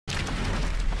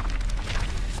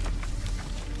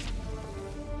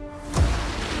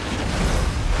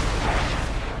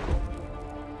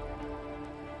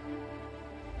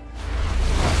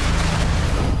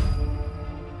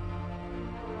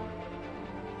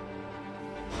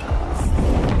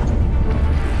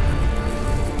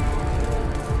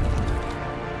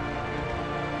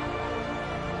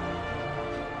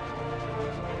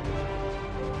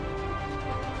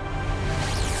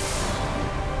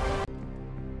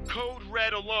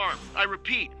red alarm. I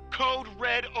repeat, code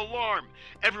red alarm.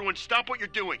 Everyone stop what you're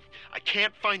doing. I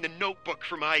can't find the notebook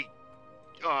for my,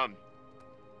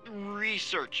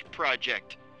 research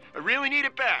project. I really need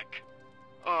it back.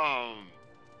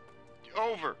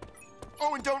 Over.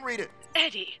 Oh, and don't read it.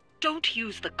 Eddie, don't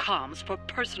use the comms for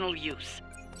personal use.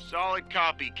 Solid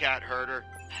copy, cat herder.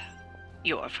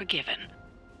 You're forgiven.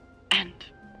 And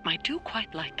I do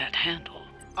quite like that handle.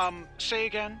 Say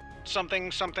again?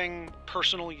 Something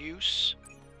personal use?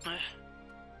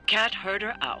 Cat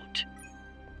herder out.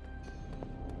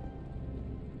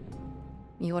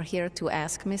 You are here to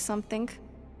ask me something?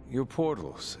 Your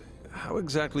portals, how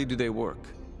exactly do they work?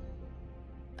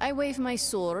 I wave my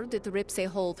sword, it rips a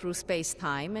hole through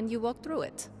space-time, and you walk through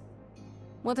it.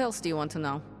 What else do you want to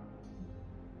know?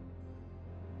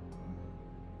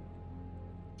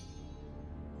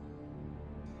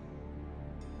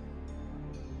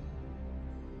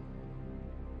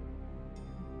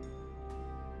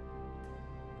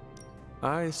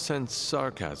 I sense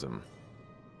sarcasm.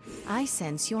 I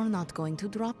sense you're not going to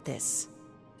drop this.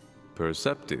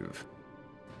 Perceptive.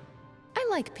 I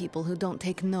like people who don't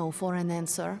take no for an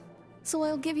answer, so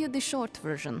I'll give you the short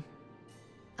version.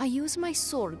 I use my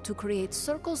sword to create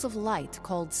circles of light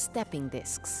called stepping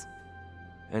discs.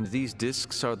 And these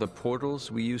discs are the portals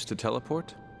we use to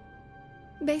teleport?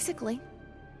 Basically.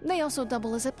 They also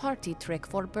double as a party trick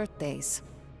for birthdays.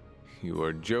 You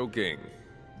are joking.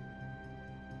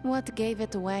 What gave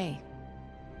it away?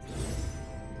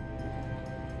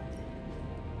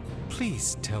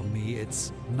 Please tell me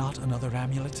it's not another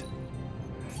amulet.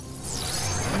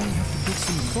 I have to put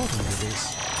some thought into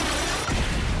this.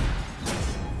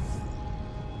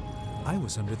 I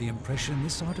was under the impression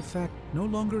this artifact no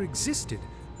longer existed.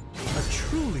 A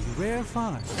truly rare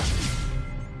find.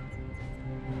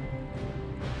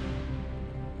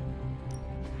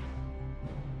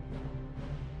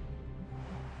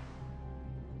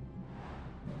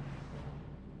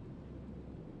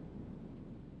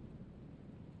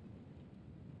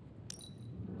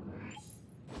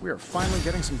 We are finally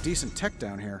getting some decent tech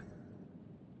down here.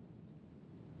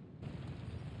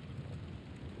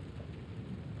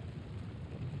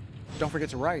 Don't forget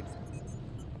to write.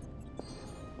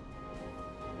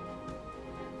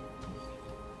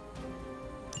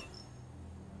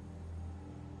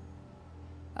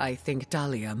 I think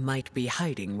Dahlia might be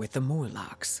hiding with the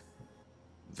Morlocks.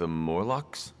 The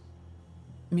Morlocks?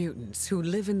 Mutants who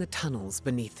live in the tunnels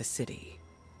beneath the city,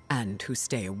 and who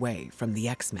stay away from the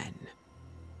X-Men.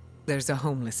 There's a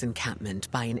homeless encampment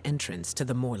by an entrance to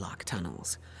the Morlock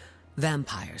tunnels.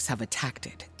 Vampires have attacked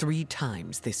it 3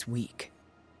 times this week.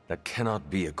 That cannot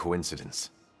be a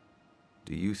coincidence.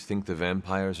 Do you think the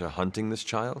vampires are hunting this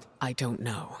child? I don't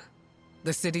know.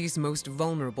 The city's most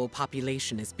vulnerable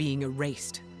population is being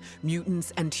erased,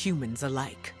 mutants and humans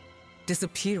alike.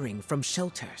 Disappearing from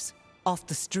shelters, off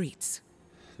the streets.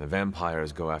 The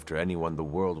vampires go after anyone the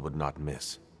world would not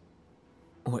miss.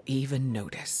 Or even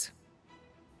notice.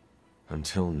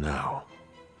 Until now.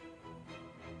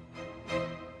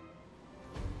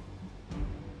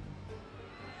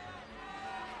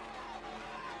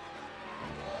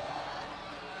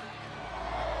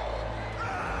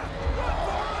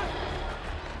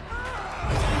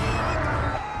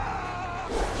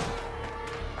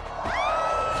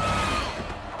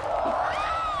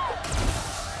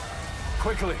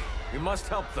 Quickly! We must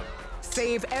help them.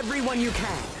 Save everyone you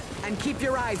can, and keep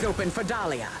your eyes open for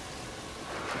Dahlia.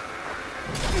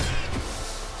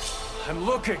 I'm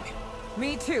looking!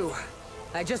 Me too.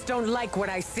 I just don't like what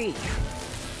I see.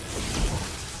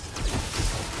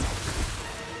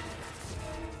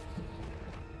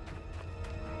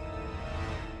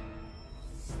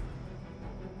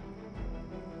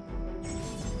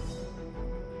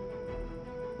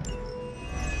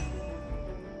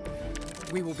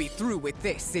 We will be through with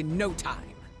this in no time.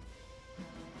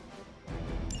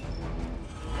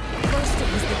 First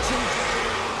it was the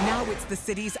children. Now it's the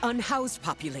city's unhoused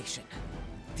population.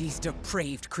 These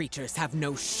depraved creatures have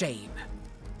no shame.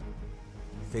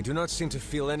 They do not seem to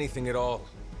feel anything at all.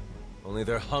 Only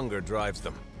their hunger drives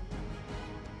them.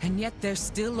 And yet they're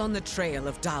still on the trail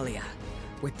of Dahlia,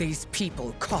 with these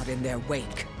people caught in their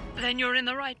wake. Then you're in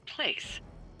the right place.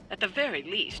 At the very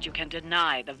least, you can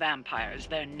deny the vampires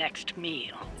their next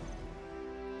meal.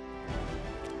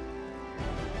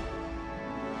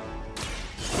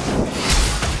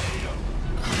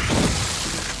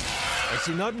 I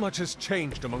see not much has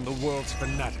changed among the world's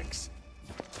fanatics.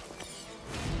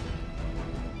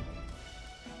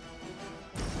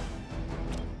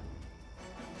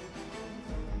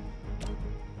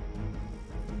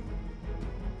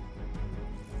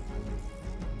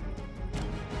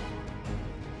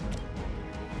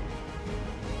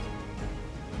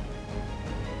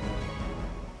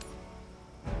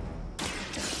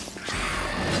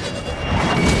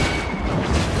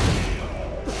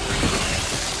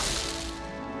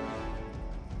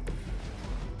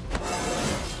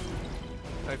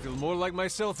 feel more like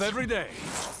myself every day.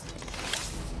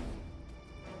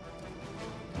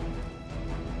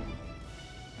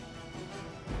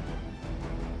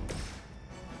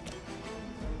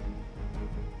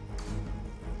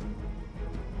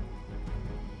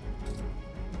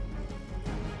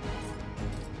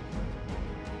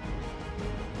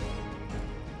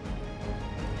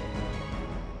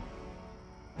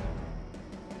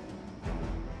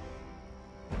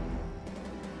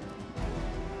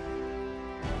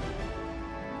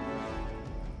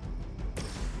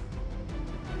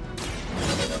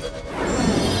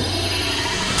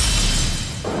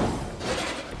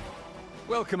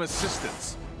 Welcome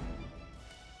assistance.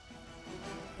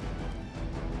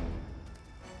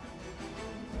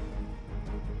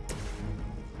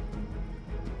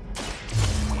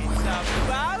 It's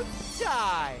about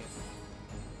time!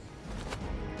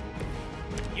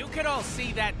 You can all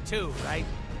see that too, right?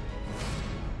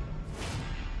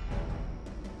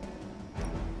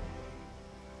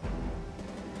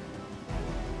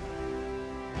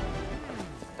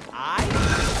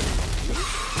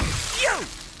 You!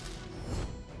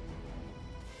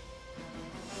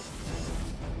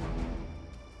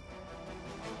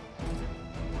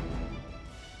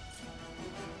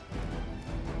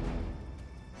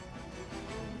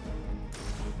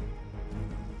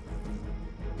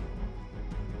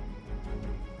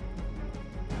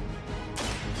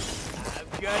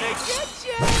 Gonna get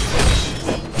you!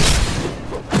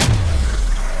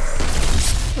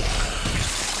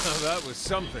 Oh, that was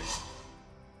something.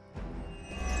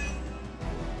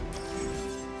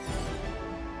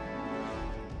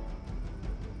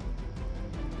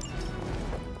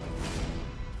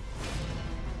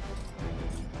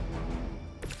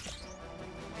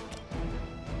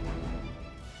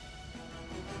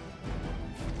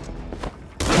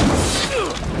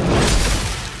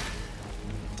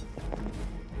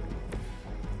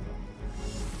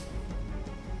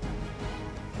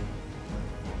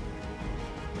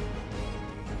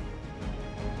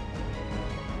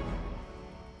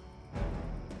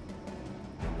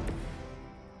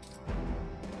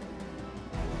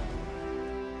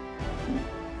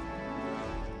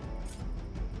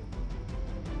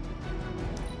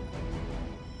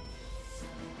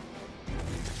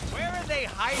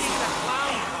 Hiding the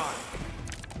clown car.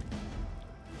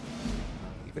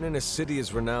 Even in a city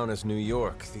as renowned as New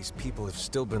York, these people have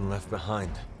still been left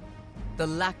behind. The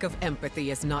lack of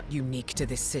empathy is not unique to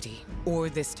this city, or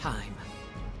this time.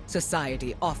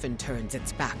 Society often turns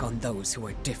its back on those who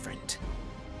are different.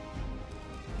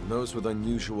 And those with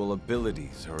unusual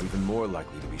abilities are even more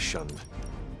likely to be shunned.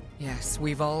 Yes,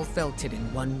 we've all felt it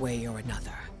in one way or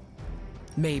another.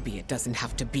 Maybe it doesn't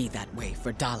have to be that way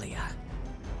for Dahlia.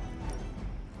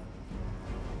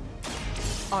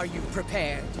 Are you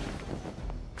prepared?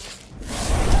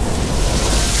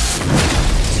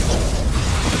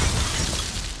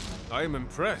 I am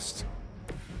impressed.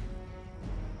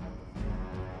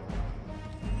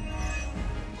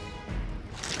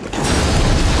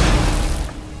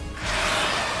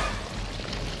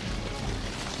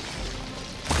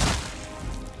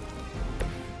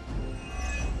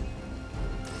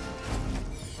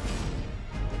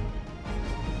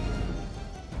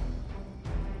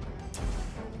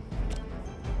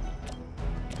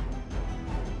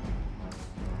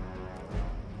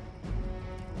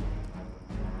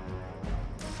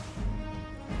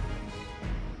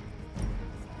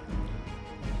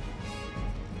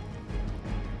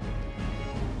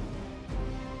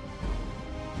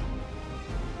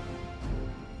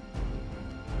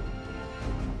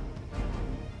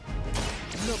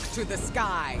 Look to the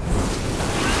sky.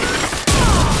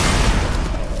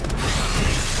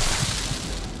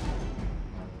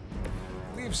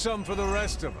 Leave some for the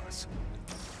rest of us.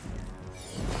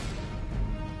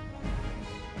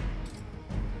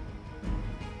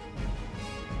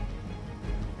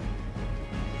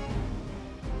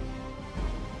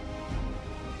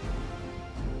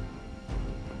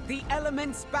 The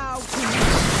elements bow to you.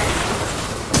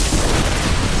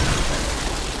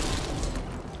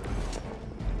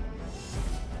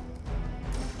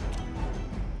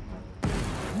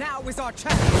 Now is our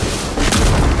chance.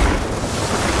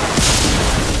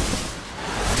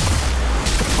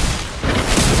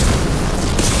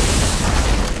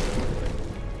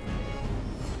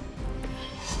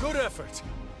 Good effort.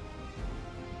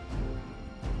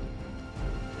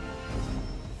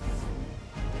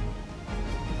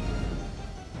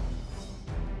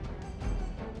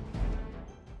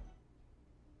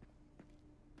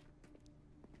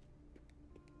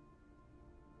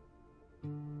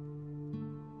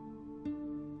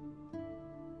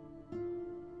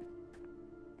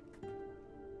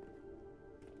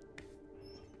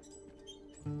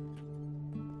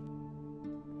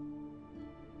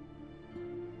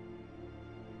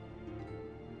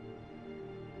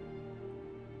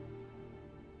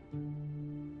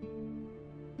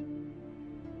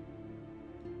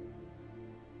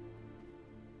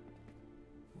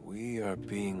 We are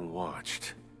being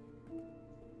watched.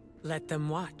 Let them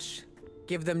watch.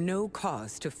 Give them no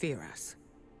cause to fear us.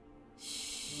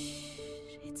 Shh.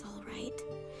 It's all right.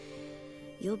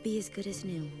 You'll be as good as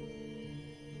new.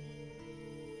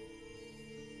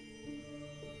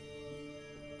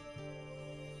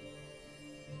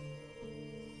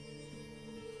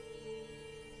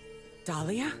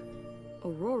 Dahlia?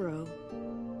 Aurora?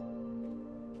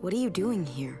 What are you doing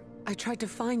here? I tried to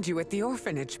find you at the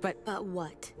orphanage, but... But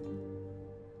what?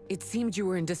 It seemed you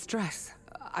were in distress.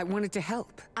 I wanted to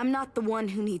help. I'm not the one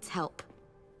who needs help.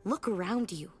 Look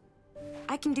around you.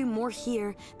 I can do more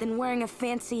here than wearing a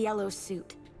fancy yellow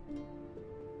suit.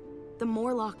 The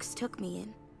Morlocks took me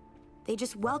in. They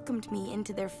just welcomed me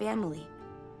into their family.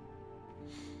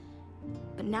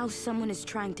 But now someone is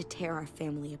trying to tear our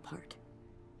family apart.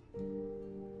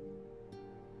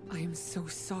 I am so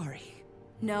sorry.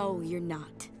 No, you're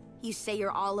not. You say you're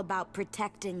all about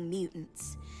protecting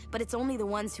mutants, but it's only the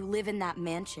ones who live in that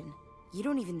mansion. You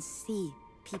don't even see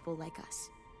people like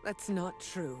us. That's not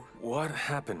true. What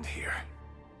happened here?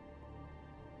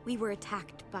 We were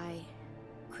attacked by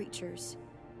creatures.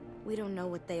 We don't know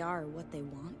what they are or what they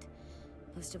want.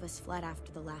 Most of us fled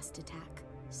after the last attack.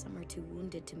 Some are too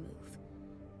wounded to move.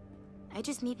 I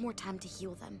just need more time to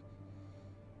heal them.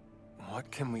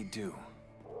 What can we do?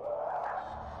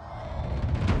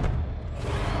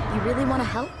 You really want to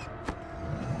help?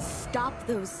 Stop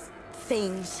those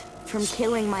things from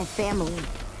killing my family.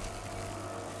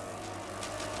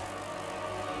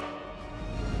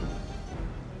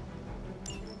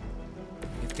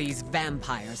 If these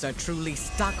vampires are truly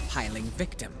stockpiling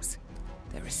victims,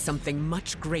 there is something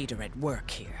much greater at work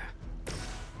here.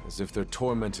 As if their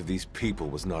torment of these people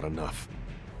was not enough.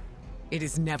 It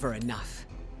is never enough.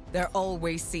 There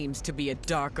always seems to be a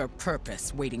darker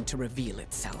purpose waiting to reveal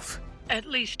itself. At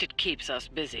least it keeps us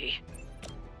busy.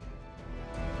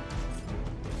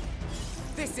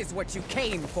 This is what you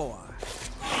came for!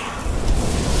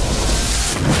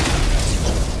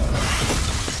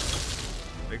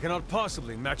 They cannot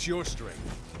possibly match your strength.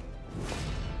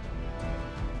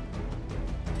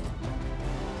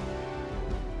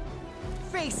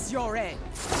 Face your end!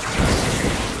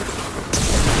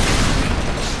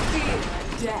 Fear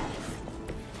death.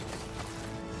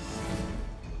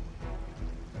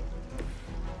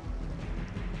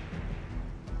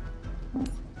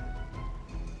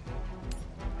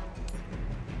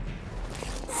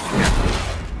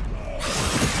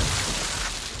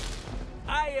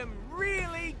 I am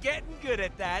really getting good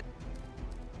at that.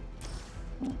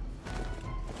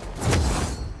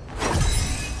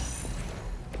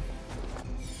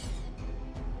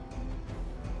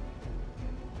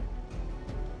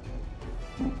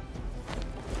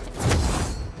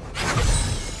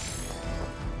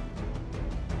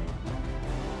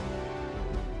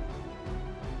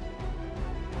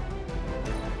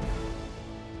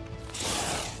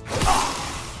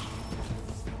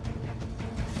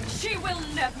 She will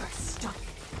never stop.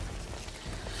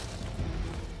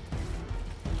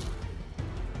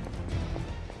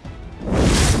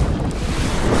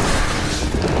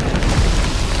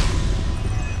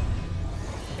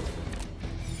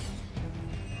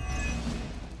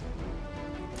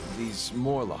 These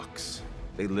Morlocks,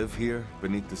 they live here,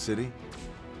 beneath the city?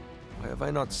 Why have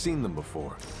I not seen them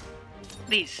before?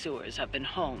 These sewers have been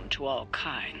home to all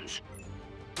kinds.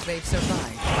 They've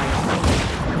survived by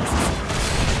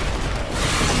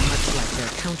much like their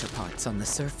counterparts on the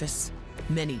surface,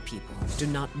 many people do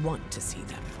not want to see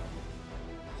them.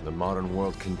 The modern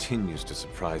world continues to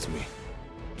surprise me.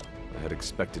 I had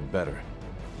expected better.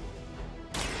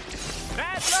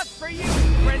 Bad luck for you,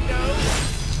 friendo!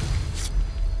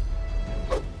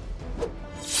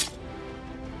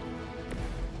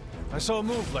 I saw a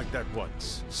move like that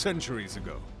once, centuries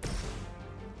ago.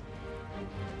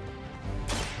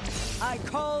 I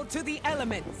call to the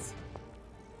elements!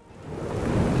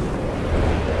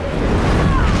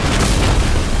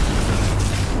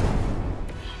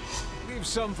 Leave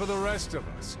some for the rest of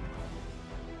us.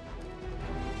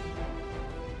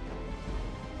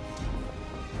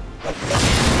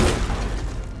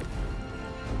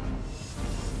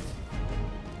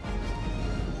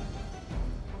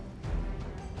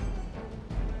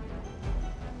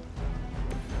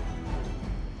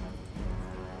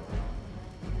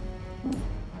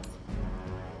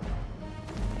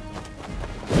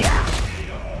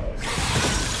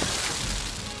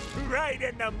 Right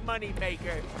in the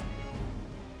moneymaker.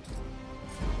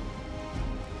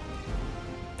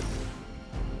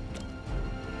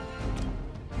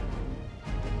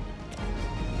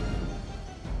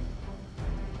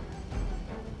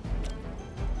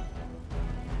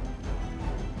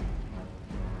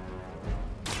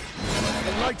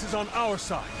 fight is on our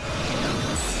side.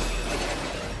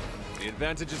 The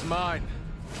advantage is mine.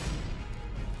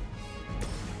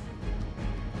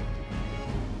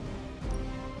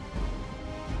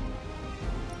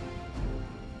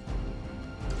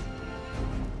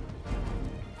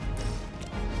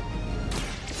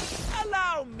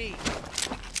 Allow me!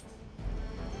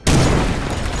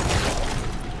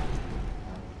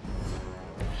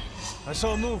 I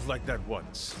saw a move like that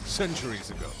once,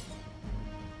 centuries ago.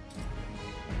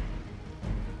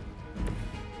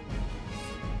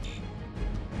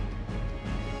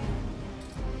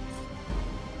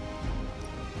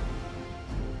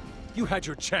 You had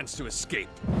your chance to escape.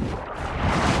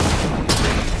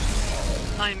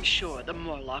 I'm sure the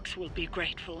Morlocks will be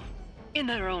grateful, in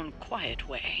their own quiet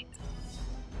way.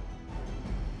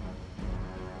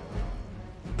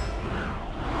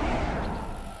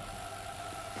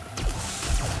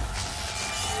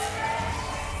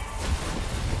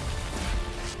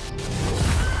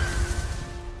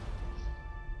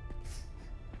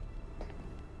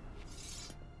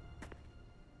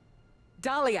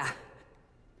 Dahlia!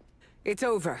 It's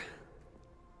over.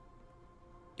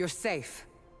 You're safe.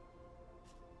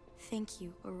 Thank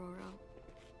you, Aurora.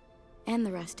 And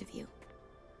the rest of you.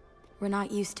 We're not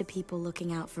used to people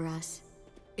looking out for us.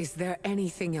 Is there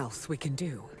anything else we can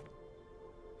do?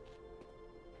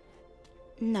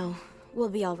 No, we'll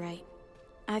be all right.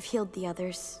 I've healed the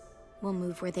others. We'll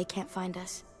move where they can't find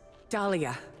us.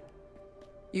 Dahlia,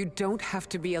 you don't have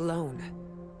to be alone.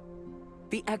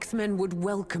 The X-Men would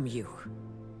welcome you.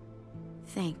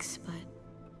 Thanks, but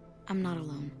I'm not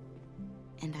alone.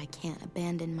 And I can't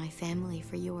abandon my family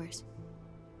for yours.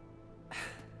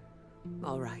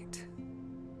 All right.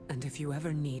 And if you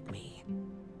ever need me...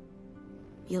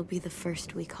 You'll be the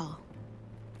first we call.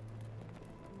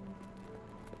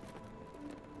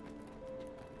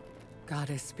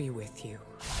 Goddess be with you.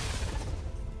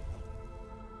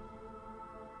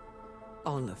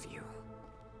 All of you.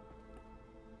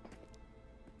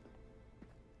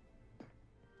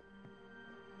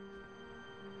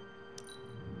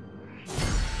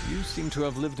 You seem to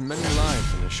have lived many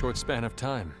lives in a short span of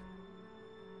time.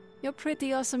 You're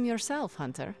pretty awesome yourself,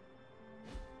 Hunter.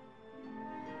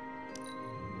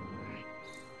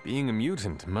 Being a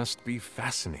mutant must be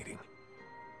fascinating.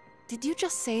 Did you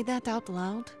just say that out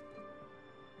loud?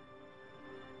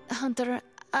 Hunter,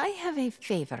 I have a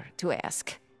favor to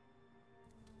ask.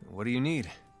 What do you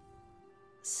need?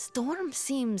 Storm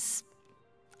seems...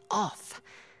 off.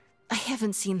 I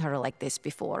haven't seen her like this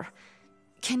before.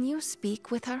 Can you speak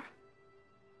with her?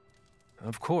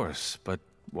 Of course, but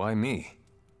why me?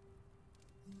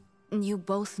 You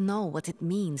both know what it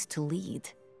means to lead.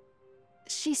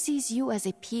 She sees you as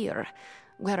a peer,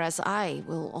 whereas I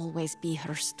will always be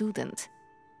her student.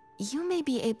 You may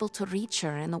be able to reach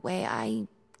her in a way I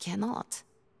cannot.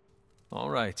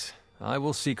 All right, I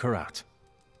will seek her out.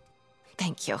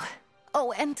 Thank you.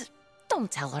 Oh, and don't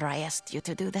tell her I asked you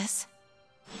to do this.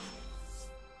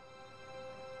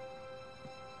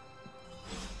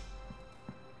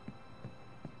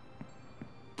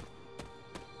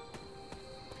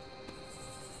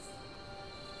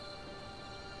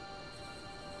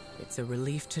 It's a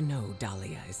relief to know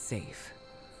Dahlia is safe.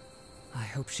 I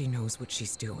hope she knows what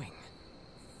she's doing.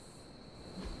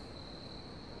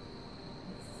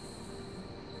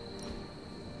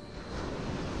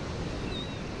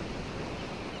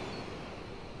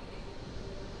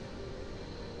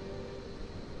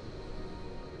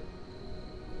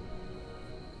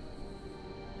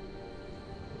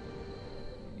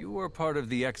 You are part of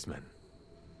the X-Men.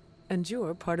 And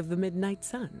you're part of the Midnight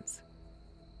Suns.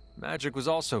 Magic was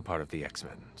also part of the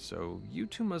X-Men, so you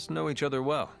two must know each other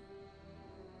well.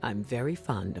 I'm very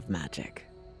fond of Magic.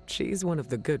 She's one of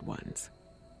the good ones.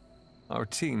 Our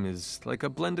team is like a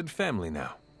blended family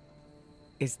now.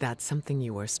 Is that something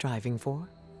you are striving for?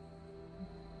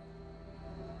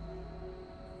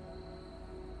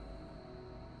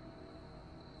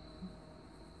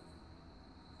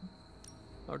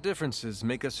 Our differences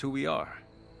make us who we are.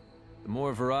 The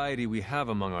more variety we have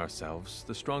among ourselves,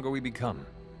 the stronger we become.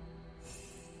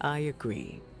 I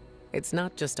agree. It's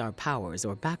not just our powers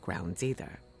or backgrounds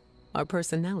either. Our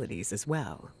personalities as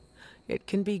well. It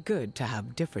can be good to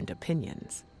have different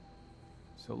opinions.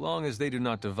 So long as they do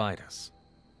not divide us.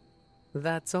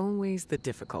 That's always the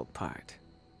difficult part.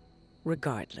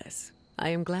 Regardless, I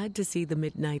am glad to see the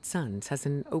Midnight Suns has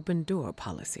an open door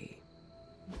policy.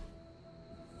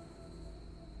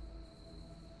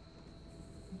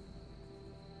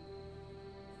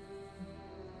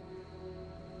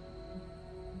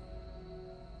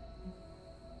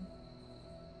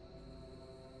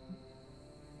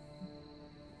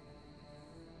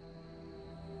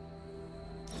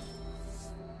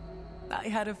 I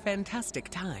had a fantastic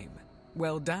time.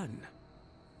 Well done.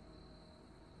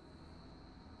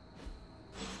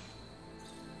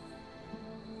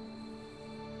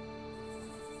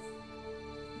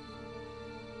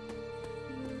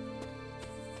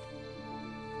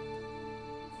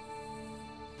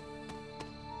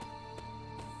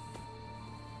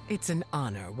 It's an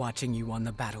honor watching you on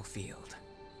the battlefield.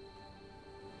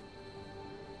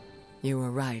 You were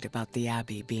right about the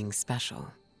Abbey being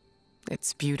special.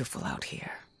 It's beautiful out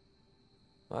here.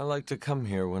 I like to come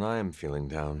here when I am feeling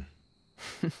down.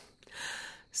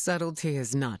 Subtlety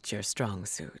is not your strong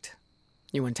suit.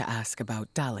 You want to ask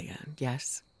about Dahlia,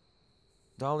 yes?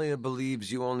 Dahlia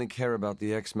believes you only care about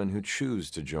the X-Men who choose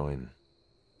to join.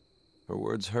 Her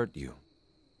words hurt you.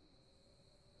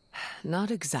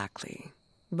 Not exactly,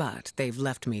 but they've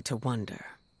left me to wonder.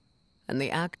 And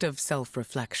the act of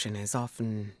self-reflection is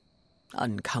often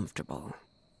uncomfortable.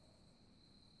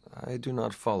 I do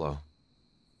not follow.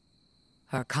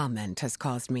 Her comment has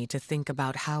caused me to think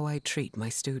about how I treat my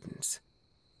students.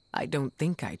 I don't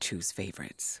think I choose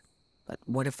favorites, but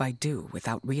what if I do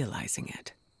without realizing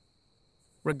it?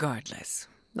 Regardless,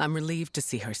 I'm relieved to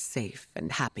see her safe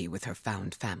and happy with her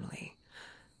found family.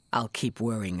 I'll keep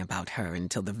worrying about her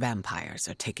until the vampires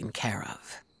are taken care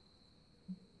of.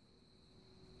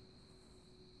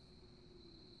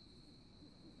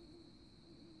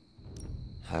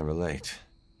 I relate.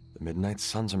 The Midnight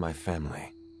Suns are my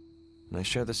family, and I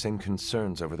share the same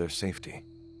concerns over their safety.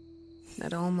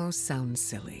 That almost sounds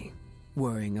silly,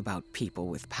 worrying about people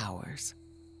with powers.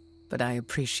 But I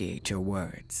appreciate your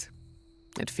words.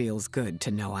 It feels good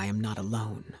to know I am not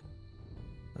alone.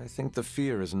 I think the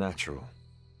fear is natural.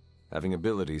 Having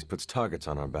abilities puts targets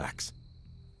on our backs.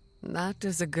 That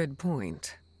is a good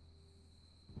point.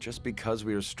 Just because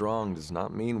we are strong does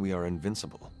not mean we are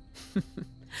invincible.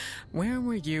 Where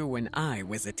were you when I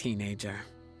was a teenager?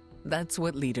 That's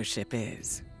what leadership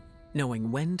is. Knowing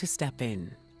when to step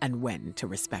in and when to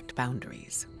respect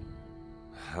boundaries.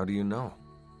 How do you know?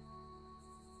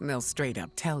 They'll straight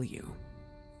up tell you.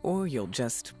 Or you'll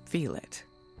just feel it.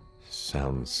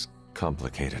 Sounds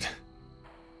complicated.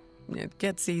 It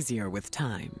gets easier with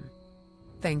time.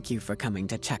 Thank you for coming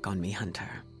to check on me, Hunter.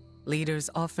 Leaders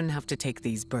often have to take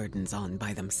these burdens on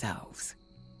by themselves.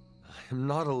 I am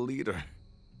not a leader.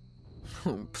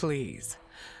 Oh, please.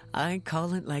 I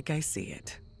call it like I see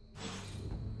it.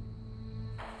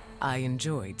 I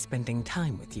enjoyed spending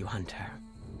time with you, Hunter.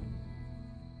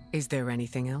 Is there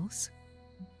anything else?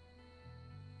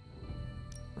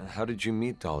 How did you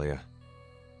meet Dahlia?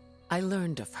 I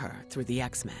learned of her through the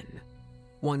X-Men.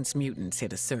 Once mutants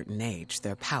hit a certain age,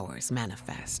 their powers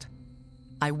manifest.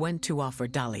 I went to offer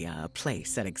Dahlia a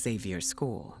place at Xavier's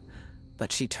school,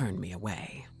 but she turned me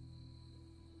away.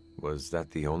 Was that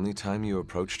the only time you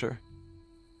approached her?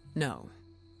 No.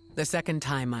 The second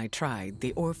time I tried,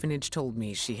 the orphanage told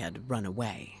me she had run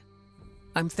away.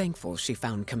 I'm thankful she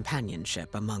found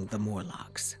companionship among the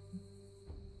Morlocks.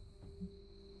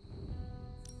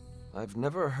 I've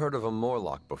never heard of a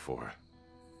Morlock before.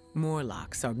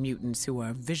 Morlocks are mutants who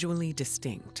are visually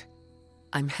distinct.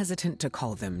 I'm hesitant to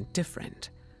call them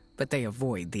different, but they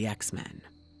avoid the X-Men.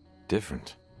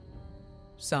 Different?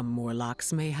 Some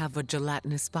Morlocks may have a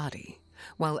gelatinous body,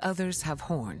 while others have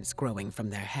horns growing from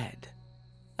their head.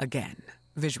 Again,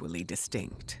 visually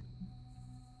distinct.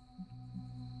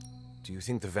 Do you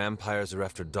think the vampires are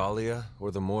after Dahlia or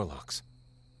the Morlocks?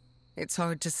 It's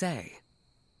hard to say.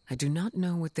 I do not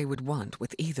know what they would want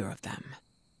with either of them.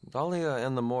 Dahlia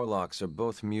and the Morlocks are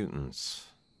both mutants.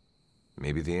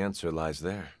 Maybe the answer lies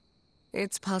there.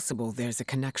 It's possible there's a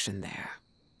connection there.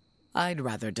 I'd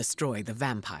rather destroy the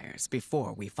vampires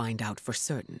before we find out for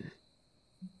certain.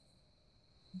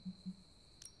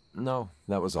 No,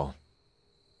 that was all.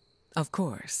 Of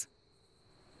course.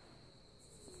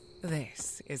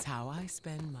 This is how I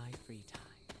spend my free time.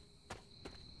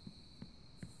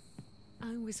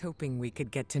 I was hoping we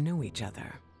could get to know each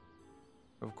other.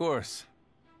 Of course.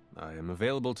 I am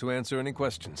available to answer any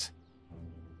questions.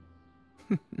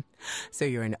 So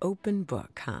you're an open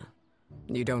book, huh?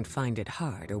 You don't find it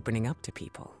hard opening up to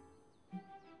people.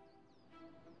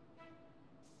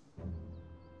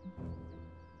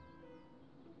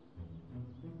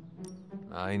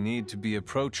 I need to be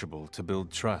approachable to build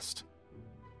trust.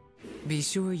 Be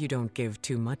sure you don't give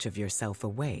too much of yourself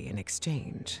away in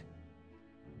exchange.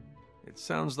 It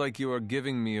sounds like you are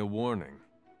giving me a warning.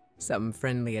 Some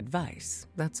friendly advice,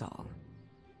 that's all.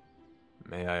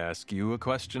 May I ask you a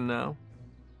question now?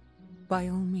 By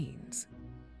all means.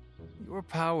 Your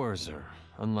powers are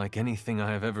unlike anything I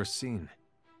have ever seen.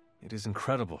 It is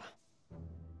incredible.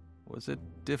 Was it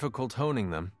difficult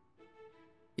honing them?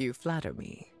 You flatter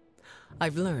me.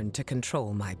 I've learned to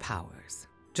control my powers,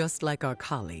 just like our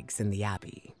colleagues in the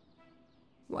Abbey.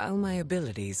 While my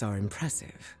abilities are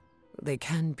impressive, they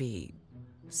can be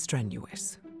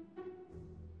strenuous.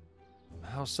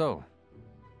 How so?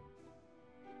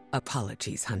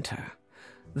 Apologies, Hunter.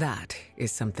 That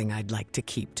is something I'd like to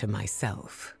keep to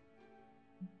myself.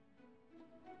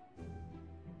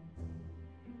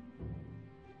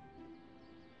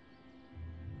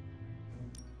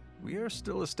 We are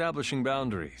still establishing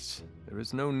boundaries. There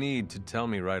is no need to tell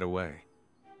me right away.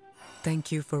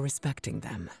 Thank you for respecting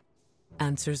them.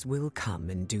 Answers will come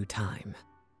in due time.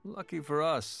 Lucky for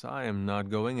us, I am not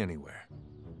going anywhere.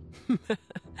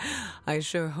 I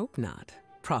sure hope not,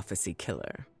 prophecy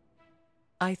killer.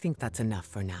 I think that's enough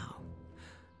for now.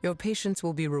 Your patience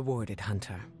will be rewarded,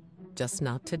 Hunter. Just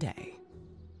not today.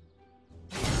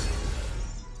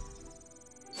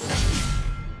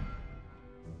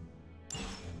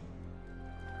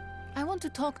 I want to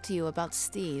talk to you about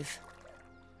Steve.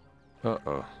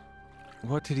 Uh-oh.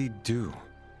 What did he do?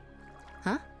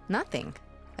 Huh? Nothing.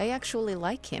 I actually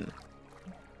like him.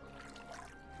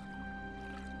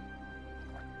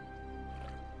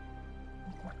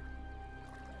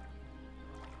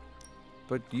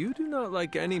 But you do not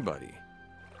like anybody.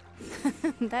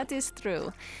 That is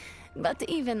true. But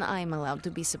even I'm allowed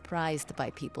to be surprised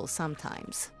by people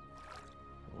sometimes.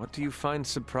 What do you find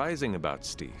surprising about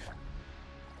Steve?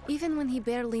 Even when he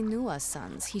barely knew us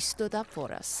sons, he stood up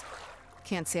for us.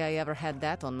 Can't say I ever had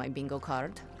that on my bingo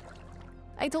card.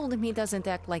 I told him he doesn't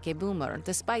act like a boomer,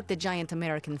 despite the giant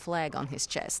American flag on his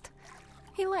chest.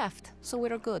 He laughed, so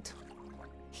we're good.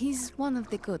 He's one of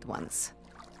the good ones.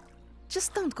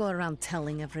 Just don't go around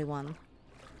telling everyone.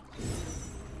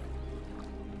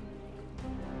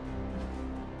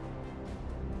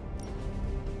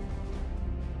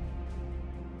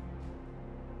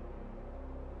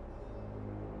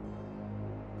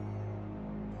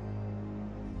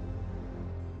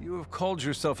 You have called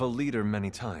yourself a leader many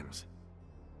times.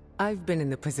 I've been in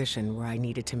the position where I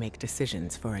needed to make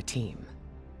decisions for a team.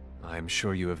 I'm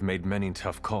sure you have made many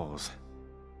tough calls.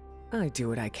 I do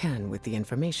what I can with the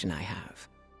information I have.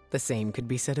 The same could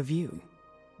be said of you.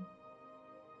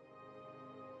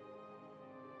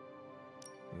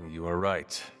 You are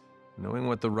right. Knowing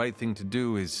what the right thing to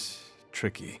do is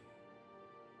tricky.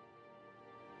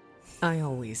 I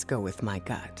always go with my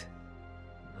gut.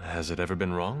 Has it ever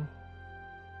been wrong?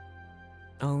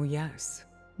 Oh, yes.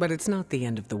 But it's not the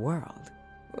end of the world.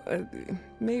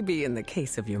 Maybe in the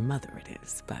case of your mother it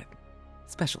is, but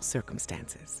special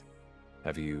circumstances.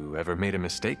 Have you ever made a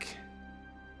mistake?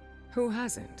 Who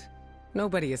hasn't?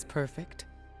 Nobody is perfect.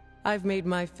 I've made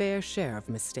my fair share of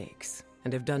mistakes,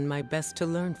 and have done my best to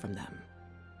learn from them.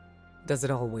 Does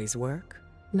it always work?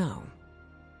 No.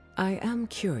 I am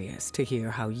curious to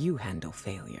hear how you handle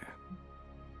failure.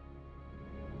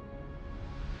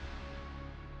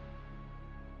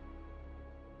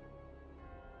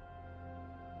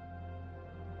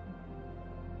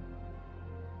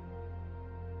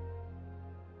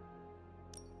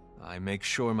 I make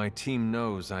sure my team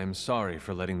knows I'm sorry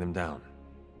for letting them down.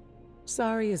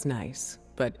 Sorry is nice,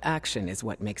 but action is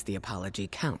what makes the apology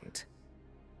count.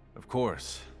 Of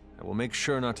course. I will make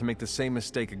sure not to make the same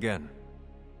mistake again.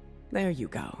 There you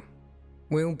go.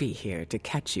 We'll be here to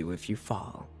catch you if you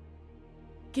fall.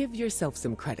 Give yourself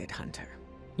some credit, Hunter.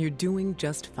 You're doing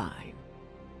just fine.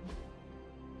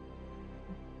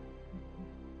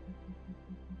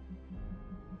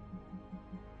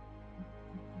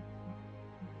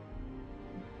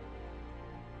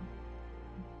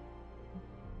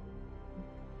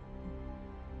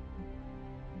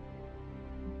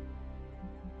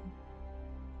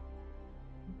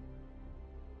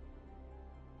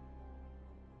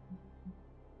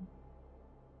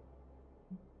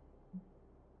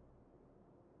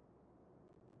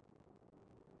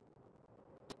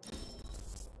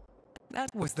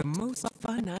 That was the most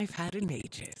fun I've had in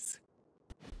ages.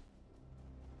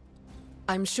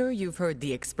 I'm sure you've heard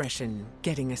the expression,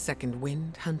 getting a second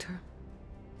wind, Hunter?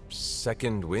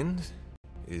 Second wind?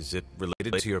 Is it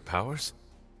related to your powers?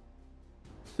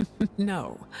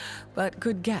 No, but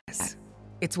good guess.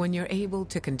 It's when you're able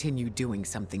to continue doing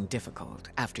something difficult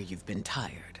after you've been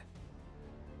tired.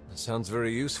 That sounds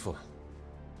very useful.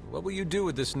 What will you do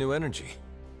with this new energy?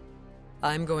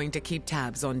 I'm going to keep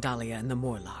tabs on Dahlia and the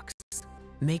Morlocks.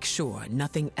 Make sure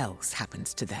nothing else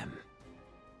happens to them.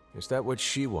 Is that what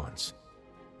she wants?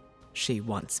 She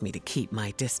wants me to keep my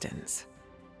distance,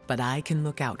 but I can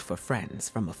look out for friends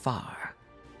from afar.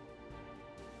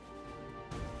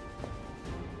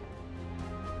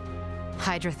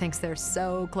 Hydra thinks they're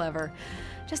so clever.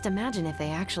 Just imagine if they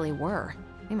actually were.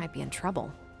 We might be in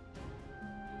trouble.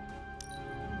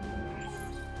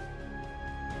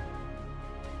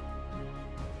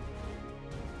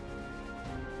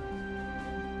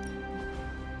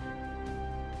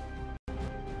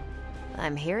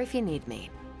 I'm here if you need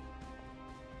me.